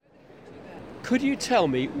Could you tell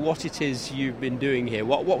me what it is you've been doing here?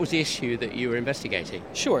 What was the issue that you were investigating?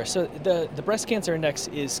 Sure. So the Breast Cancer Index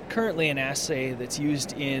is currently an assay that's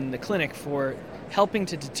used in the clinic for helping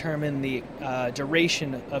to determine the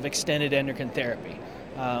duration of extended endocrine therapy.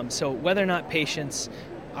 So whether or not patients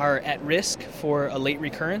are at risk for a late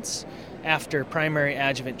recurrence after primary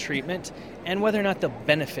adjuvant treatment, and whether or not they'll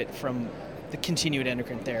benefit from the continued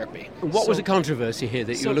endocrine therapy. What was the controversy here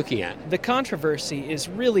that you're looking at? The controversy is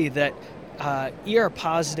really that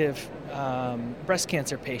ER-positive breast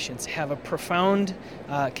cancer patients have a profound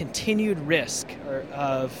continued risk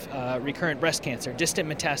of recurrent breast cancer, distant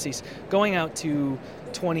metastases, going out to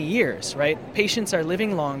 20 years, right? Patients are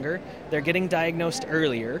living longer, they're getting diagnosed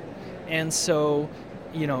earlier, and so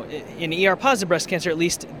in ER-positive breast cancer, at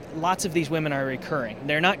least, lots of these women are recurring.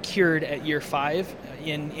 They're not cured at year 5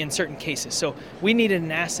 in certain cases. So we needed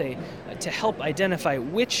an assay to help identify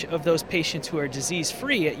which of those patients who are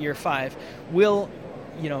disease-free at year 5 will,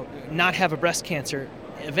 not have a breast cancer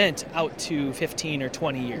event out to 15 or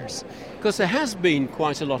 20 years. Because there has been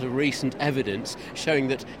quite a lot of recent evidence showing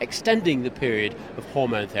that extending the period of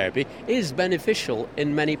hormone therapy is beneficial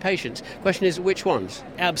in many patients. Question is, which ones?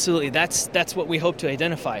 Absolutely. That's what we hope to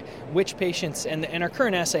identify. Which patients, and our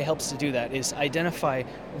current assay helps to do that, is identify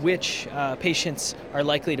which patients are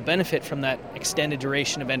likely to benefit from that extended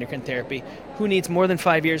duration of endocrine therapy, who needs more than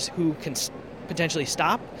 5 years, who can potentially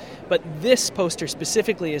stop. But this poster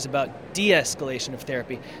specifically is about de-escalation of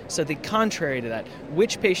therapy. So the contrary to that,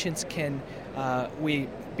 which patients can we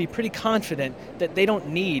be pretty confident that they don't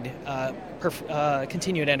need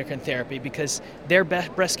continued endocrine therapy because their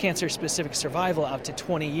breast cancer specific survival out to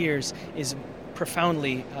 20 years is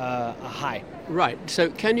profoundly high. Right. So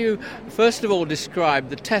can you first of all describe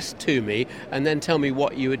the test to me and then tell me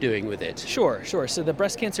what you were doing with it? Sure. So the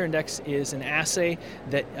Breast Cancer Index is an assay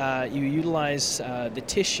that you utilize the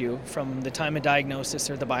tissue from the time of diagnosis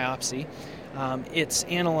or the biopsy. It's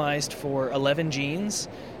analyzed for 11 genes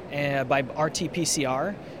by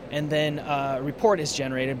RT-PCR, and then a report is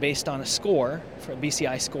generated based on a score, for a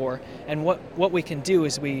BCI score. And what we can do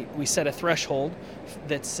is we set a threshold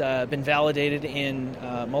that's been validated in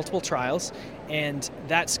multiple trials, and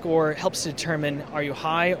that score helps to determine are you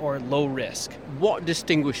high or low risk. What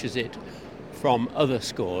distinguishes it from other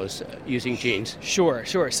scores using genes? Sure.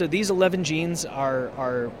 So these 11 genes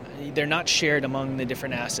they're not shared among the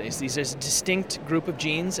different assays. These are a distinct group of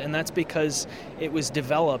genes, and that's because it was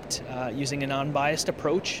developed using an unbiased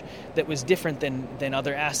approach that was different than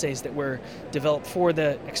other assays that were developed for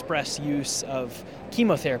the express use of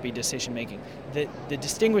chemotherapy decision-making. The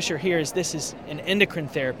distinguisher here is this is an endocrine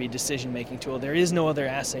therapy decision-making tool. There is no other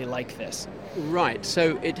assay like this. Right,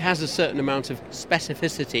 so it has a certain amount of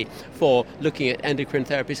specificity for looking at endocrine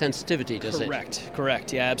therapy sensitivity, does it?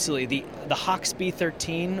 Correct, yeah, absolutely. The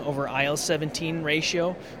HOXB13 over IL-17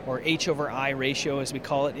 ratio, or H over I ratio as we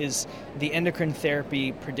call it, is the endocrine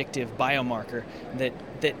therapy predictive biomarker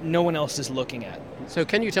that no one else is looking at. So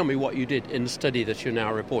can you tell me what you did in the study that you're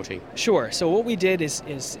now reporting? Sure. So what we did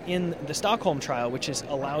is in the Stockholm trial, which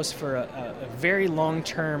allows for a very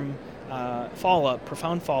long-term follow-up,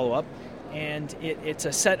 profound follow-up, and it's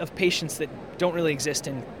a set of patients that don't really exist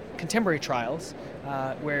in contemporary trials,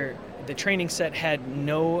 where the training set had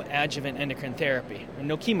no adjuvant endocrine therapy, and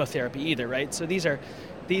no chemotherapy either, right? So these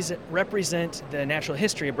represent the natural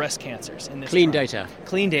history of breast cancers in this Clean trial. data.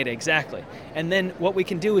 Clean data, exactly. And then what we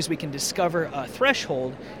can do is we can discover a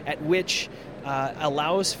threshold at which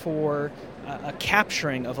allows for a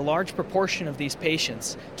capturing of a large proportion of these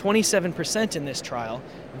patients, 27% in this trial,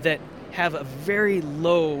 that have a very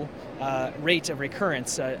low rate of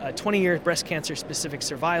recurrence, a 20-year breast cancer-specific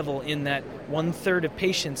survival in that 1/3 of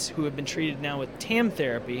patients who have been treated now with TAM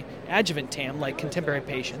therapy, adjuvant TAM, like contemporary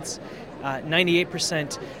patients,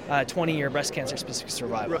 98% 20-year breast cancer-specific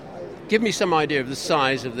survival. Right. Give me some idea of the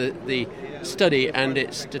size of the study and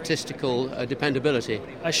its statistical dependability.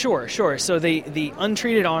 Sure. So the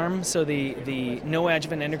untreated arm, so the no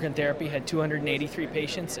adjuvant endocrine therapy, had 283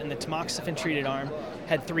 patients, and the tamoxifen-treated arm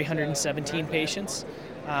had 317 patients.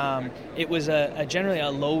 It was generally a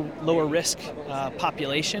lower risk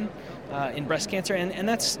population in breast cancer, and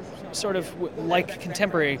that's sort of like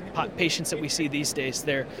contemporary patients that we see these days.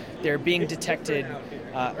 They're being detected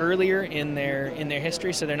earlier in their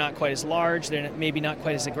history, so they're not quite as large. They're maybe not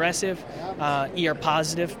quite as aggressive. ER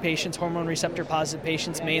positive patients, hormone receptor positive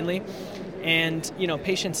patients mainly. And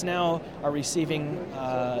patients now are receiving,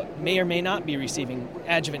 may or may not be receiving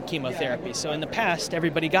adjuvant chemotherapy. So in the past,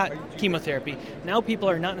 everybody got chemotherapy. Now people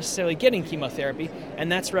are not necessarily getting chemotherapy,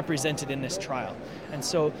 and that's represented in this trial. And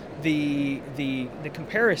so the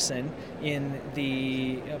comparison in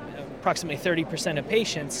the approximately 30% of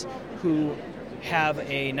patients who have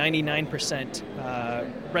a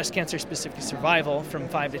 99% breast cancer specific survival from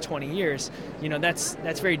 5 to 20 years,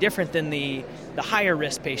 that's very different than the higher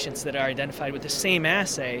risk patients that are identified with the same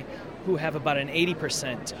assay who have about an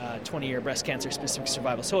 80% 20-year breast cancer specific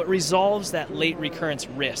survival. So it resolves that late recurrence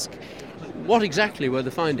risk. What exactly were the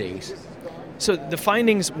findings? So the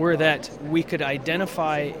findings were that we could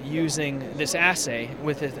identify using this assay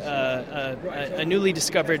with a newly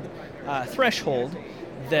discovered threshold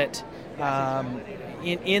that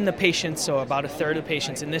in the patients, so about a third of the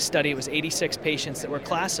patients, in this study it was 86 patients that were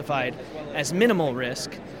classified as minimal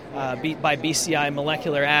risk by BCI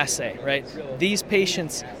molecular assay, right? These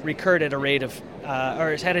patients recurred at a rate of,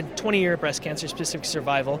 or had a 20-year breast cancer specific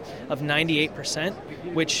survival of 98%,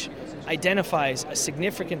 which identifies a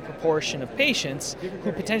significant proportion of patients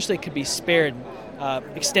who potentially could be spared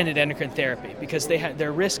extended endocrine therapy because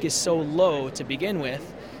their risk is so low to begin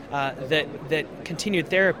with that continued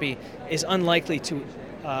therapy is unlikely to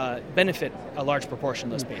benefit a large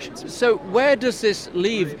proportion of those patients. So where does this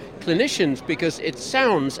leave clinicians? Because it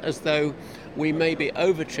sounds as though we may be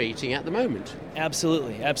over-treating at the moment.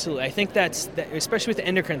 Absolutely. I think that's, especially with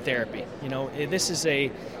endocrine therapy, this is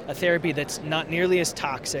a therapy that's not nearly as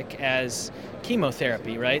toxic as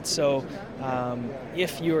chemotherapy, right? So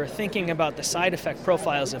if you're thinking about the side effect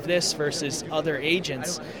profiles of this versus other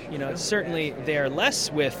agents, certainly they're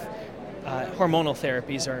less with hormonal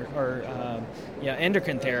therapies or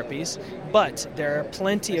endocrine therapies, but there are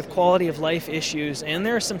plenty of quality of life issues, and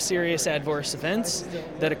there are some serious adverse events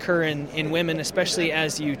that occur in women, especially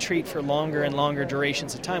as you treat for longer and longer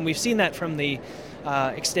durations of time. We've seen that from the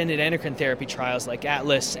extended endocrine therapy trials like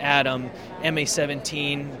ATLAS, ADAM,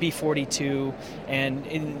 MA17, B42,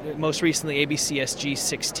 and most recently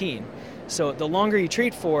ABCSG16. So the longer you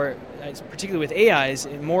treat for, particularly with AIs,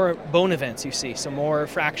 more bone events you see, so more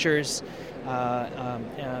fractures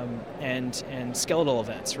and skeletal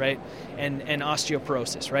events, right, and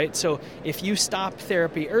osteoporosis, right? So if you stop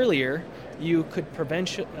therapy earlier, you could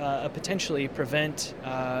potentially prevent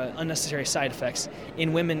unnecessary side effects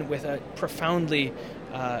in women with a profoundly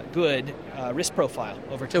good risk profile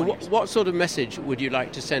over time. So what sort of message would you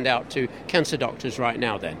like to send out to cancer doctors right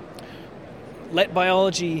now then? Let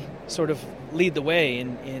biology sort of lead the way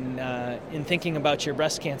in thinking about your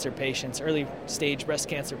breast cancer patients, early stage breast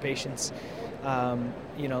cancer patients. We're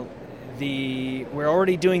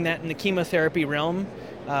already doing that in the chemotherapy realm,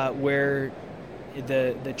 where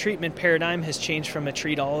the treatment paradigm has changed from a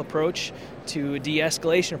treat-all approach to a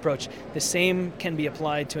de-escalation approach. The same can be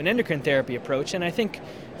applied to an endocrine therapy approach, and I think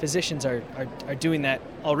physicians are doing that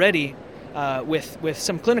already. With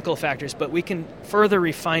some clinical factors, but we can further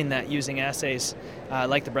refine that using assays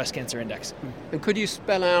like the Breast Cancer Index. And could you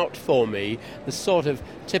spell out for me the sort of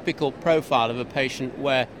typical profile of a patient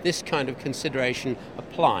where this kind of consideration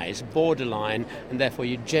applies, borderline, and therefore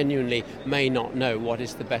you genuinely may not know what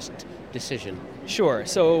is the best decision? Sure.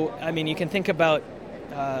 So, you can think about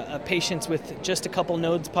patients with just a couple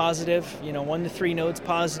nodes positive, 1 to 3 nodes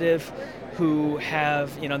positive, who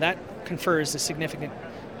have, that confers a significant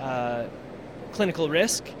clinical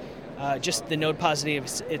risk, just the node positive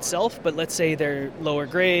itself, but let's say they're lower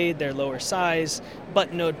grade, they're lower size,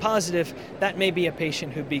 but node positive, that may be a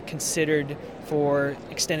patient who'd be considered for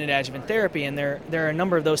extended adjuvant therapy, and there are a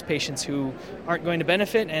number of those patients who aren't going to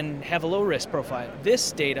benefit and have a low risk profile.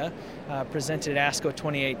 This data presented at ASCO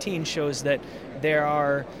 2018 shows that there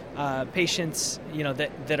are patients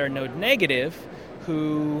that are node negative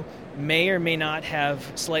who may or may not have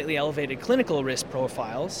slightly elevated clinical risk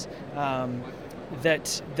profiles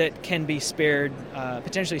that can be spared,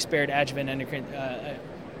 potentially spared adjuvant endocrine,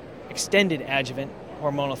 extended adjuvant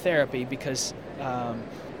hormonal therapy because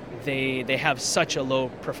they have such a low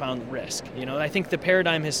profound risk. I think the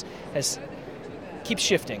paradigm keeps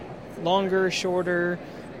shifting, longer, shorter.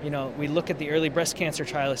 We look at the early breast cancer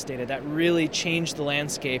trialist data that really changed the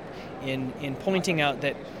landscape in pointing out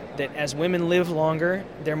that as women live longer,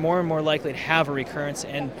 they're more and more likely to have a recurrence,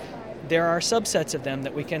 and there are subsets of them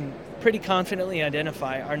that we can pretty confidently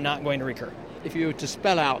identify are not going to recur. If you were to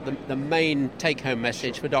spell out the main take-home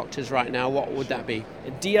message for doctors right now, what would that be?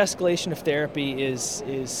 De-escalation of therapy is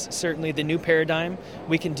certainly the new paradigm.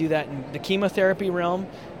 We can do that in the chemotherapy realm,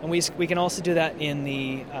 and we can also do that in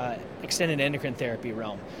the extended endocrine therapy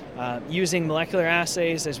realm. Using molecular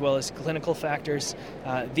assays as well as clinical factors,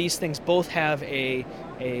 these things both have a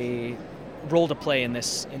role to play in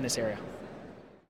this area.